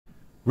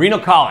Renal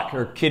colic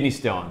or kidney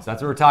stones. That's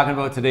what we're talking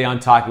about today on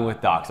Talking with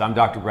Docs. I'm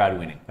Dr. Brad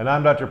Wiening. And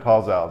I'm Dr.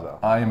 Paul Zalzo.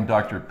 I am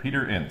Dr.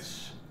 Peter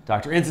Ince.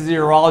 Dr. Ince is a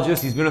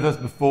urologist. He's been with us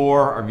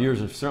before. Our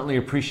viewers have certainly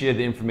appreciated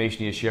the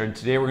information he has shared. And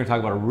today we're going to talk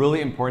about a really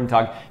important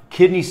topic,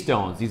 kidney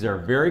stones. These are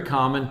very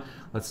common.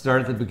 Let's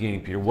start at the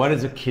beginning, Peter. What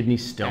is a kidney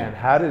stone? And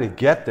how did it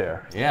get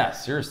there? Yeah,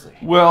 seriously.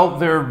 Well,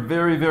 they're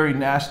very, very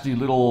nasty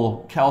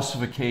little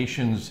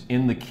calcifications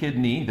in the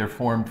kidney. They're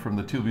formed from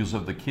the tubules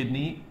of the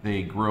kidney.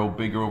 They grow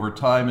bigger over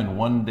time, and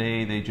one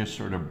day they just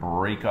sort of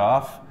break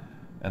off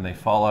and they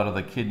fall out of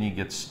the kidney,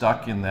 get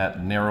stuck in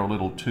that narrow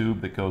little tube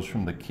that goes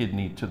from the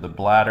kidney to the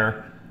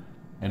bladder.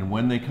 And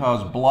when they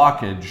cause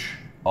blockage,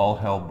 all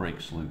hell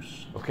breaks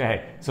loose.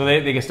 Okay, so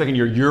they get stuck in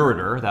your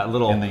ureter, that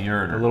little, in the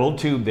ureter. The little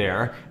tube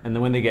there, and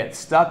then when they get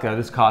stuck,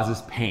 this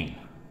causes pain.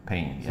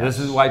 Pain, yes. So this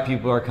is why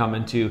people are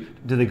coming to,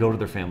 do they go to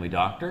their family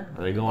doctor?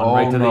 Are they going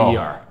right to the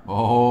ER?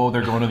 Oh,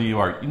 they're going to the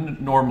ER.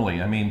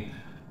 Normally, I mean,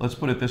 let's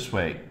put it this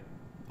way.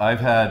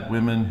 I've had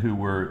women who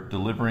were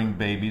delivering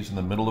babies in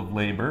the middle of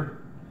labor,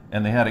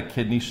 and they had a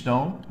kidney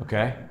stone.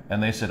 Okay.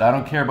 And they said, I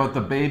don't care about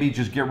the baby,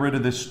 just get rid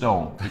of this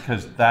stone,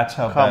 because that's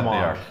how bad they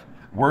are.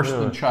 Worse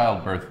than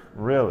childbirth.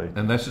 Really?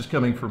 And this is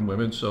coming from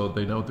women, so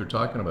they know what they're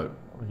talking about.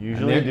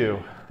 Usually do.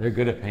 They're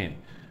good at pain.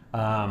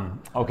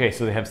 Okay,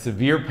 so they have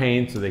severe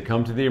pain, so they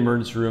come to the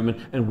emergency room,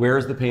 and where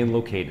is the pain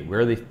located?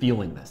 Where are they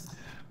feeling this?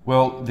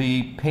 Well,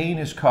 the pain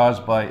is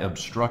caused by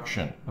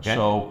obstruction. Okay.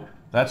 So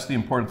that's the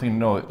important thing to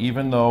know.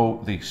 Even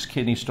though the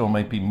kidney stone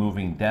might be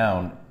moving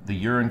down, the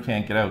urine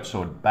can't get out,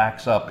 so it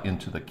backs up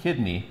into the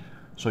kidney.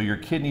 So your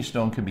kidney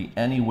stone can be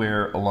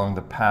anywhere along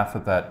the path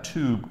of that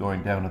tube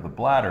going down to the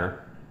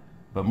bladder,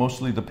 but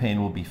mostly the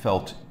pain will be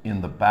felt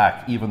in the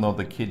back, even though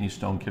the kidney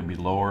stone can be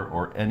lower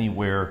or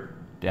anywhere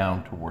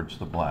down towards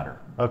the bladder.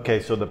 Okay,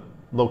 so the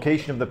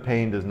location of the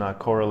pain does not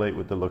correlate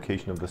with the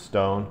location of the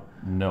stone?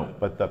 No.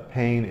 But the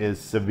pain is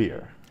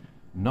severe?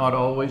 Not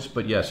always,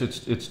 but yes,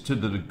 it's to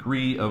the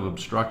degree of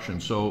obstruction.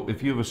 So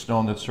if you have a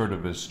stone that sort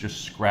of is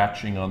just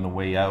scratching on the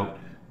way out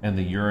and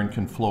the urine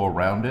can flow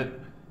around it,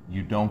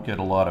 you don't get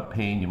a lot of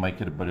pain. You might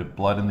get a bit of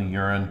blood in the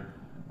urine.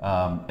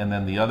 And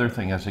then the other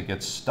thing, as it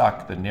gets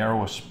stuck, the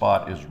narrowest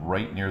spot is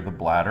right near the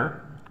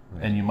bladder.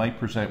 Right. And you might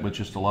present with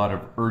just a lot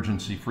of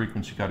urgency,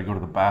 frequency. You got to go to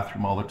the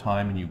bathroom all the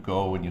time, and you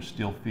go and you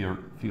still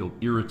feel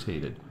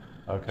irritated.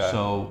 Okay.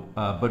 So,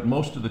 but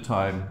most of the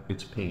time,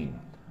 it's pain.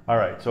 All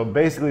right, so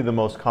basically the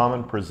most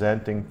common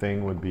presenting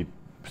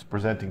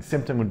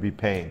symptom would be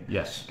pain.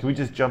 Yes. Can we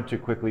just jump to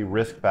quickly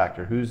risk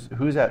factor?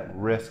 Who's at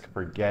risk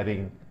for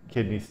getting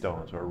kidney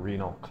stones or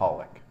renal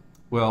colic?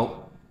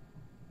 Well,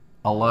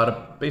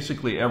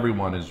 basically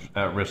everyone is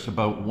at risk.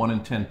 About 1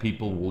 in 10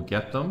 people will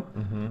get them.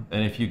 Mm-hmm.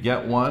 And if you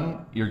get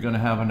one, you're going to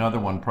have another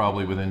one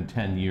probably within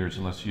 10 years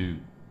unless you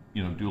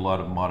do a lot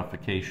of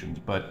modifications.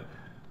 But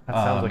that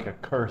sounds like a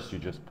curse you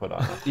just put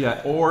on us.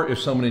 Yeah, or if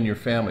someone in your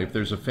family, if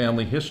there's a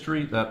family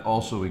history, that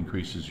also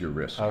increases your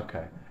risk.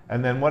 Okay.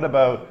 And then what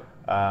about,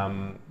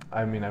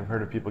 I mean, I've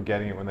heard of people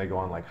getting it when they go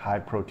on like high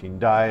protein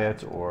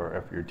diets, or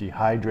if you're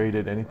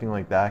dehydrated, anything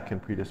like that can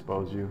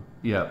predispose you?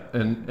 Yeah,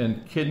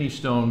 and kidney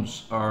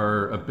stones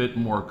are a bit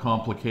more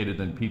complicated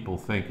than people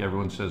think.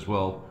 Everyone says,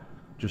 well,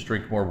 just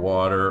drink more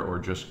water, or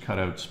just cut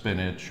out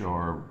spinach,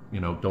 or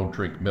don't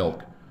drink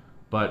milk.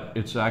 But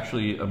it's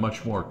actually a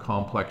much more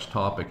complex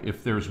topic.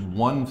 If there's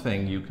one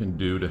thing you can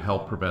do to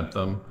help prevent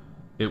them,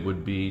 it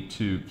would be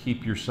to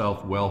keep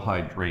yourself well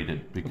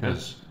hydrated,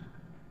 because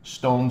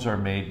stones are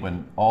made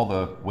when all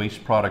the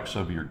waste products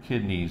of your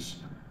kidneys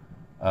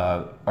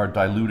are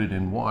diluted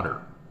in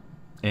water.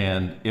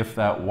 And if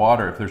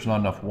there's not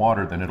enough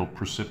water, then it'll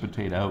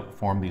precipitate out,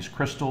 form these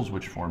crystals,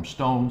 which form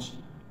stones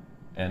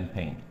and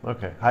pain.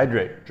 Okay,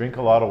 hydrate, drink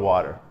a lot of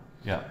water.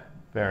 Yeah.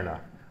 Fair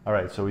enough. All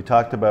right, so we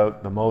talked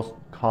about the most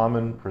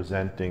common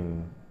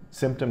presenting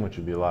symptom, which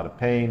would be a lot of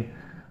pain.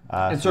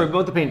 And sorry,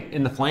 about the pain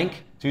in the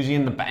flank, it's usually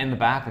in the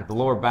back, like the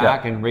lower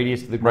back, and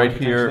radiates to the groin. Right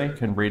here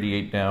can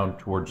radiate down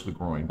towards the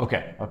groin.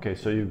 Okay. Okay,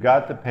 so you've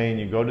got the pain,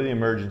 you go to the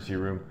emergency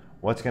room.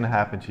 What's going to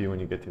happen to you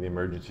when you get to the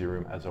emergency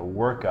room as a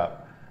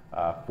workup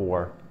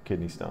for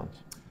kidney stones?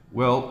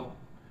 Well,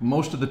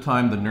 most of the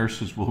time the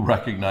nurses will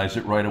recognize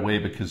it right away,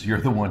 because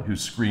you're the one who's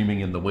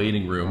screaming in the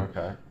waiting room.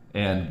 Okay.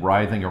 And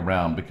writhing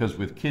around, because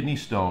with kidney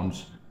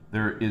stones,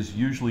 there is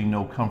usually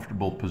no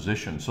comfortable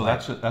position. So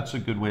that's a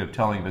good way of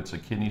telling if it's a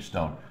kidney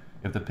stone.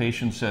 If the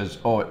patient says,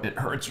 oh, it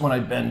hurts when I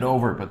bend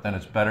over, but then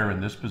it's better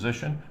in this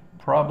position,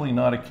 probably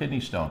not a kidney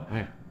stone.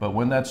 Right. But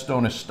when that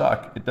stone is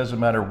stuck, it doesn't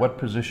matter what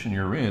position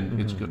you're in,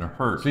 it's going to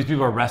hurt. So these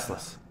people are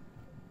restless.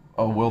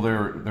 Oh, well,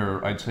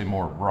 they're I'd say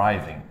more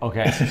writhing.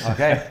 Okay,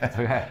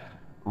 okay.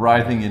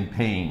 Writhing in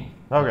pain.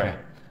 Okay.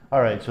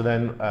 All right, so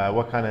then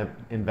what kind of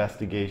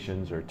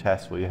investigations or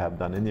tests will you have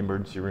done in the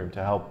emergency room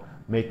to help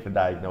make the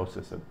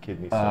diagnosis of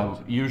kidney stones?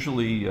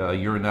 Usually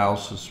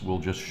urinalysis will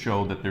just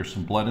show that there's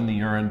some blood in the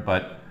urine,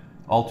 but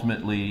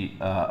ultimately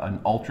an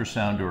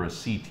ultrasound or a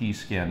CT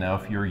scan. Now,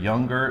 if you're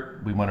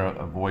younger, we want to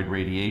avoid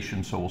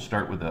radiation, so we'll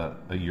start with a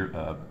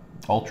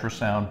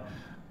ultrasound.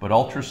 But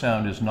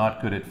ultrasound is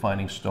not good at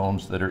finding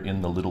stones that are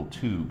in the little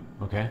tube.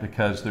 Okay.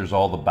 Because there's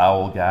all the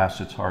bowel gas,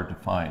 it's hard to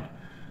find.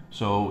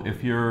 So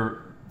if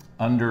you're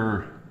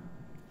under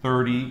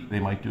 30,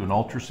 they might do an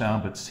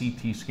ultrasound, but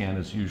CT scan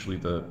is usually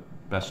the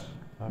best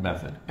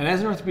method. And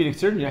as an orthopedic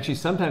surgeon, you actually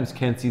sometimes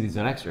can see these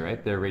on X-ray,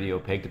 right? They're radio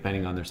opaque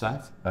depending on their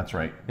size. That's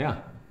right. Yeah.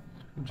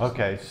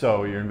 Okay,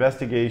 so your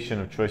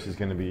investigation of choice is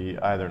going to be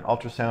either an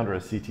ultrasound or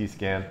a CT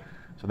scan.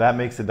 So that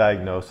makes a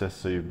diagnosis.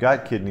 So you've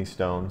got kidney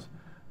stones,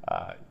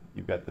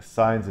 you've got the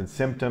signs and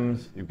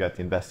symptoms, you've got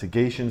the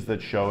investigations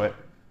that show it.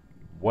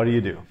 What do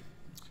you do?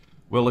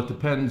 Well, it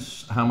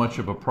depends how much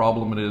of a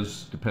problem it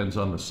is, depends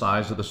on the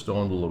size of the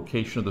stone, the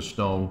location of the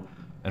stone,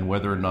 and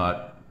whether or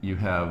not you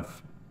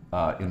have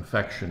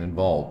infection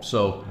involved.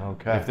 So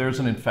if there's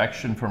an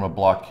infection from a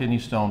blocked kidney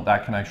stone,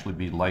 that can actually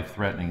be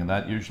life-threatening, and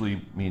that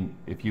usually means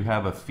if you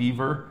have a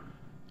fever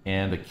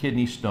and a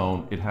kidney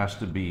stone, it has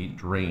to be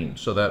drained.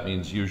 So that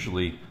means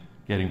usually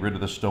getting rid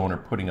of the stone or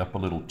putting up a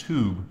little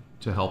tube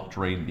to help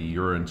drain the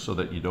urine so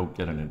that you don't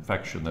get an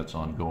infection that's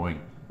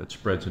ongoing that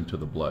spreads into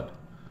the blood.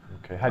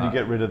 Okay, how do you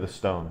get rid of the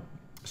stone?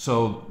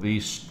 So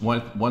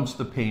once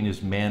the pain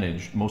is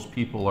managed, most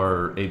people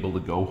are able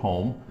to go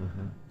home,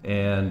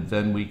 and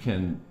then we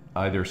can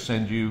either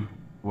send you,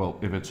 well,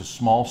 if it's a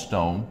small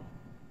stone,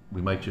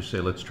 we might just say,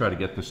 let's try to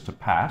get this to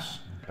pass.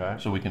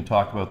 Okay. So we can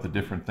talk about the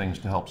different things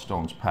to help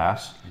stones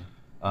pass.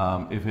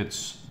 If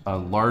it's a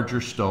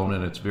larger stone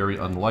and it's very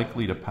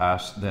unlikely to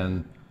pass,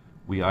 then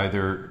we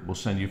either will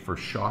send you for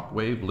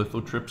shockwave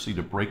lithotripsy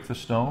to break the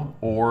stone,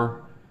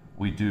 or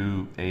we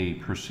do a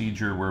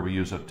procedure where we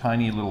use a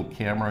tiny little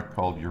camera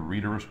called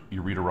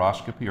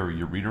ureteroscopy or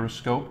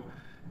ureteroscope,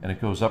 and it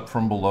goes up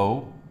from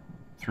below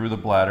through the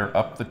bladder,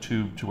 up the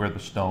tube to where the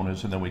stone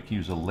is, and then we can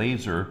use a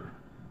laser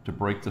to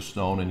break the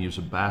stone and use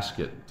a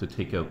basket to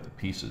take out the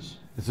pieces.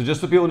 So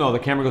just so people know, the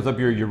camera goes up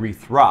your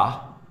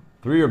urethra,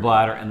 through your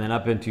bladder, and then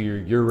up into your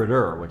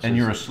ureter, which And is...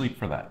 you're asleep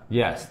for that.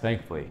 Yes,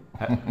 thankfully.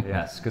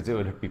 Yes, because it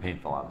would be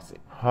painful, obviously.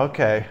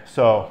 Okay,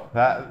 so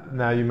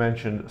now you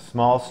mentioned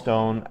small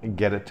stone,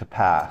 get it to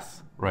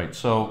pass. Right,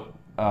 so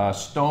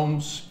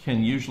stones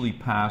can usually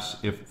pass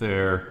if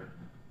they're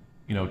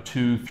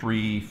 2,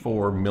 3,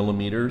 4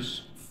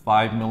 millimeters.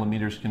 5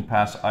 millimeters can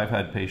pass. I've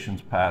had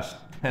patients pass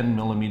 10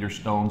 millimeter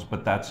stones,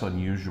 but that's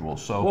unusual.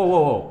 So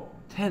Whoa.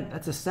 10,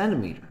 that's a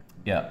centimeter.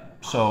 yeah,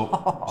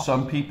 so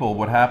some people,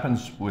 what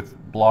happens with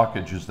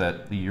blockage is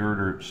that the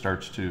ureter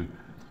starts to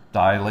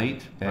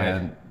dilate,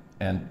 and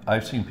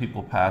I've seen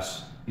people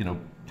pass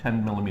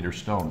 10 millimeter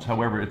stones.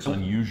 However, it's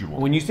unusual.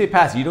 When you say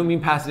pass, you don't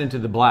mean pass it into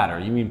the bladder.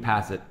 You mean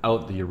pass it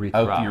out the urethra.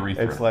 Out the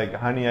urethra. It's like,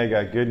 honey, I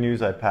got good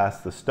news, I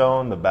passed the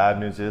stone. The bad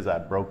news is I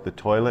broke the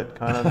toilet,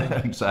 kind of thing.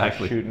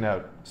 Exactly. You're shooting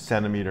out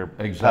centimeter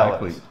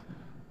Exactly. pellets.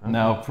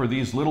 Now, for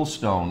these little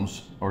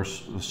stones or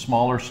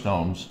smaller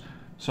stones,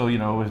 so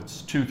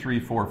it's 2, 3,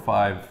 4,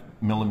 5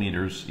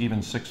 millimeters,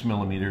 even 6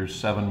 millimeters,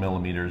 7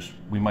 millimeters,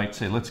 we might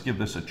say, let's give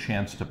this a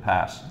chance to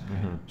pass.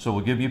 So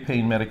we'll give you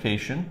pain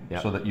medication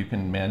so that you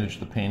can manage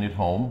the pain at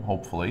home,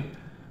 hopefully.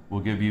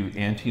 We'll give you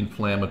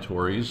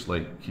anti-inflammatories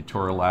like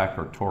ketorolac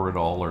or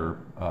Toradol or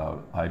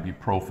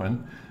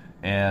ibuprofen.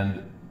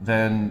 And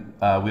then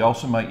we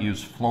also might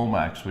use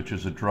Flomax, which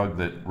is a drug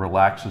that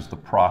relaxes the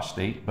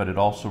prostate, but it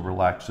also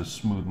relaxes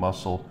smooth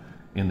muscle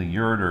in the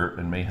ureter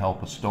and may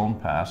help a stone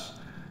pass.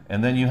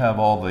 And then you have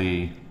all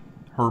the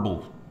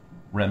herbal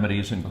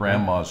remedies and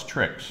grandma's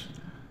tricks.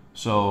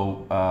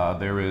 So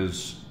there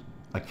is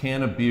a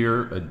can of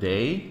beer a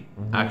day.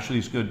 Actually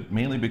is good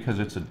mainly because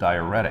it's a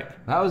diuretic.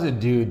 That was a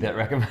dude that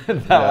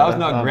recommended that. That was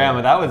not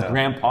grandma, that was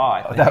grandpa,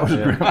 I think. That was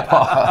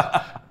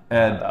grandpa.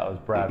 And That was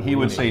Brad he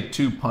would Looney. say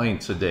 2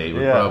 pints a day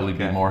would probably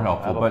be more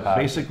helpful. That'll But pass.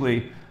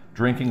 basically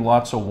drinking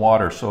lots of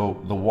water.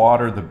 So the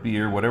water, the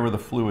beer, whatever the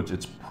fluids,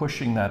 it's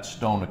pushing that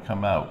stone to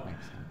come out.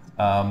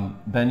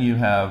 Then you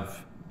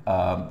have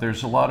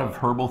there's a lot of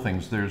herbal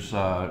things. There's,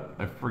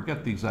 I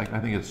forget the exact, I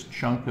think it's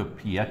chunca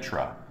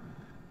pietra,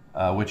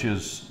 which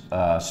is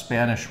a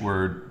Spanish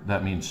word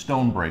that means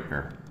stone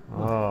breaker.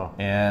 Oh,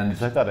 And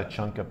I thought a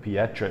chunk of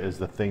Pietra is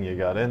the thing you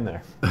got in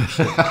there.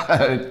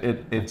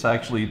 it's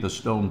actually the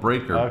stone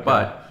breaker, Okay.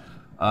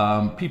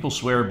 but people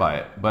swear by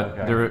it. But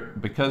Okay.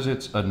 because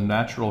it's a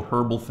natural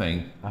herbal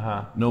thing,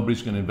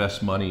 nobody's going to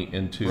invest money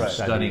into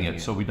studying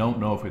it. So we don't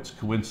know if it's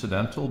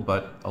coincidental,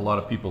 but a lot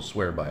of people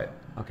swear by it.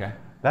 Okay.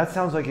 That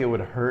sounds like it would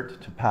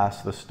hurt to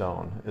pass the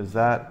stone. Is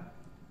that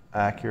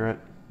accurate?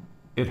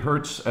 It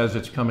hurts as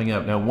it's coming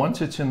out. Now,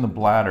 once it's in the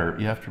bladder,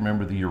 you have to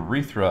remember the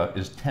urethra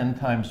is 10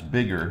 times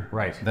bigger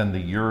than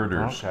the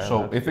ureters. Okay,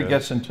 so that's if it good.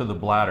 gets into the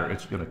bladder,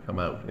 it's going to come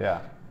out. Yeah.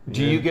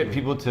 Do you get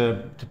people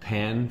to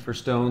pan for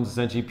stones,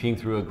 essentially peeing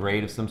through a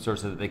grate of some sort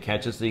so that they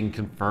catch it so you can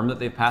confirm that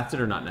they passed it,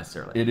 or not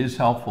necessarily? It is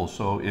helpful.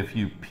 So if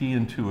you pee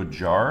into a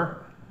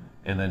jar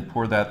and then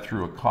pour that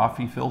through a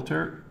coffee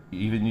filter,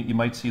 even you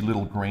might see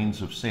little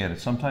grains of sand.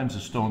 Sometimes the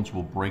stones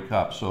will break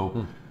up.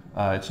 So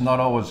it's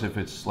not always, if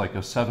it's like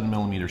a 7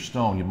 millimeter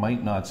stone, you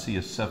might not see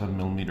a 7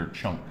 millimeter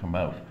chunk come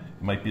out.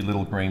 might be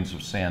little grains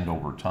of sand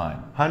over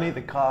time. Honey,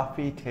 the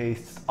coffee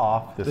tastes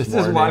off this morning.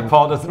 This is why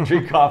Paul doesn't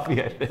drink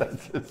coffee, I think.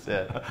 That's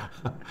it.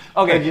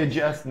 Okay. You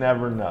just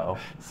never know.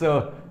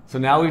 So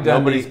now we've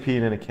done Nobody's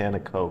peeing in a can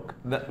of Coke.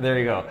 there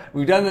you go.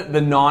 We've done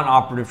the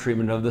non-operative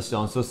treatment of the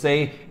stone. So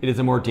say it is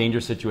a more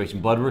dangerous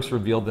situation. Blood work's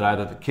revealed that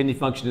either the kidney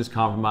function is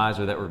compromised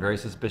or that we're very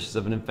suspicious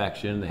of an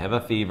infection. They have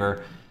a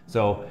fever.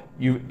 So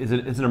it's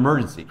an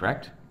emergency,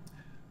 correct?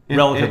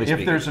 Relatively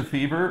speaking. If there's a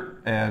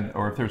fever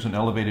or if there's an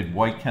elevated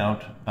white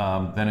count,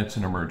 then it's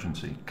an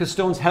emergency. Because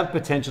stones have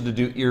potential to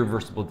do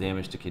irreversible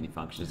damage to kidney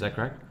function. Is that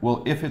correct?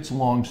 Well, if it's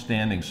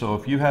long-standing, so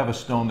if you have a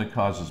stone that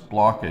causes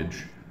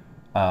blockage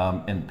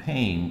and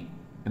pain,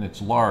 and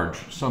it's large,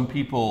 some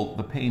people,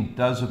 the pain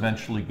does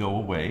eventually go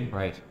away,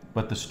 right?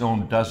 But the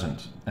stone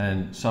doesn't.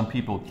 And some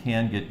people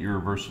can get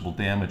irreversible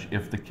damage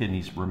if the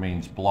kidneys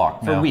remains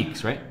blocked. For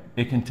weeks, right?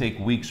 It can take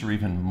weeks or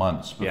even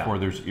months before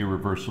there's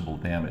irreversible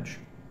damage.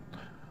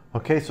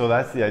 Okay, so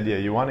that's the idea.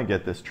 You want to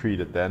get this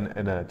treated then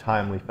in a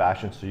timely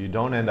fashion so you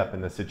don't end up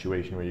in the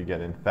situation where you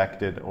get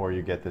infected or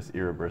you get this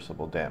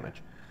irreversible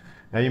damage.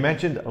 Now you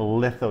mentioned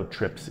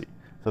lithotripsy.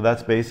 So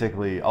that's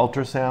basically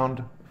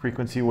ultrasound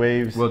frequency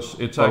waves. Well,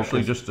 it's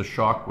actually just a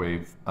shock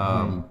wave.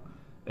 And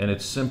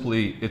it's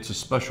a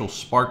special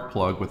spark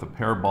plug with a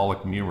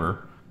parabolic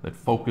mirror that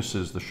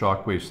focuses the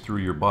shock waves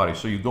through your body.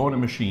 So you go in a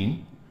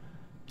machine,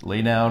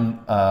 lay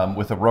down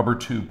with a rubber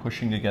tube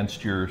pushing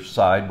against your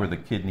side where the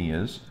kidney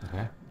is.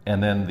 Okay.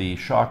 And then the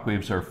shock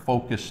waves are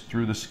focused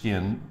through the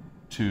skin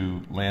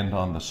to land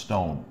on the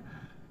stone.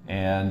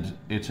 And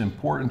it's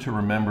important to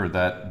remember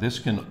that this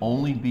can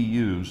only be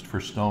used for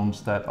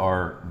stones that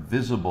are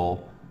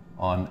visible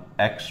on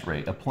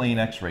X-ray, a plain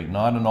X-ray,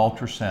 not an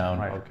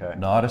ultrasound,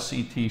 not a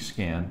CT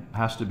scan. It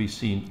has to be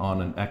seen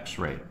on an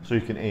X-ray. So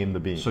you can aim the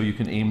beam. So you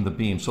can aim the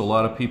beam. So a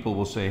lot of people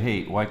will say,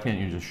 hey, why can't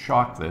you just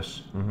shock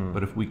this?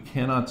 But if we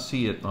cannot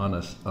see it on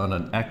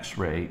an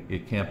X-ray,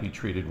 it can't be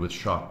treated with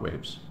shock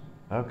waves.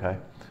 Okay.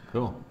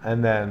 Cool.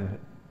 And then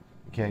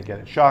you can't get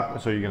it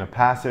shocked, so you're going to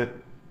pass it,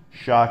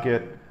 shock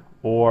it,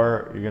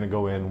 or you're going to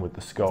go in with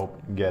the scope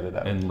and get it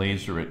out. And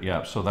laser it,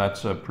 yeah. So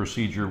that's a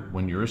procedure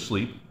when you're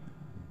asleep.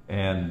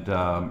 And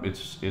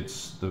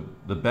the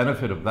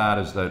benefit of that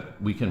is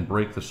that we can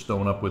break the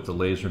stone up with the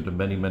laser into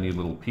many, many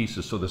little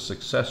pieces. So the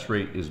success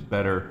rate is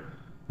better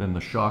than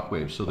the shock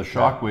waves. So the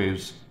shock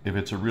waves, if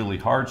it's a really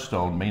hard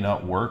stone, may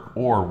not work,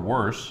 or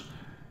worse,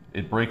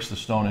 it breaks the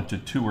stone into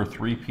 2 or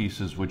 3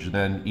 pieces, which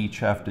then each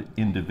have to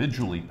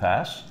individually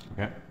pass.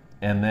 Okay.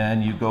 And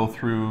then you go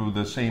through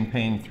the same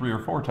pain 3 or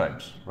 4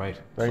 times. Right.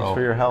 Thanks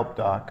for your help,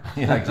 Doc.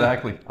 Yeah,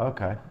 exactly.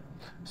 Okay.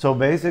 So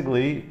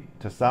basically,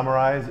 to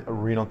summarize, a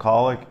renal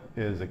colic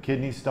is a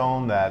kidney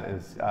stone that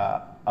is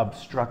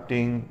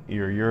obstructing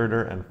your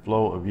ureter and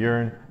flow of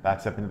urine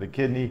backs up into the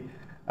kidney.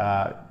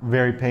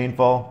 Very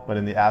painful, but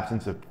in the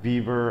absence of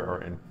fever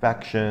or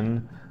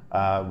infection,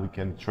 we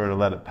can sort of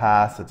let it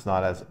pass. It's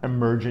not as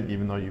emergent,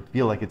 even though you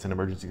feel like it's an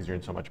emergency because you're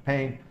in so much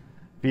pain.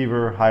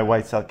 Fever, high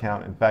white cell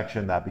count,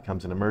 infection, that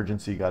becomes an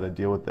emergency. You got to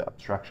deal with the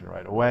obstruction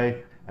right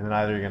away. And then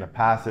either you're going to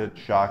pass it,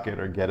 shock it,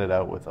 or get it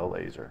out with a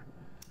laser.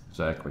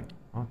 Exactly.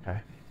 Okay.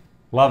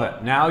 Love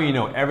it. Now you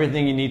know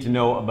everything you need to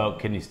know about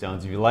kidney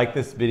stones. If you like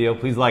this video,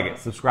 please like it.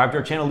 Subscribe to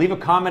our channel. Leave a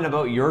comment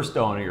about your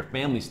stone or your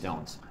family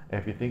stones.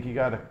 If you think you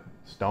got a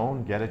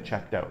stone, get it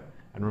checked out.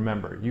 And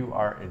remember, you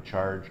are in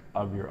charge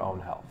of your own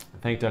health.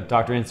 Thank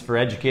Dr. Ince for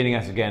educating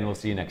us again. We'll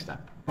see you next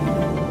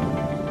time.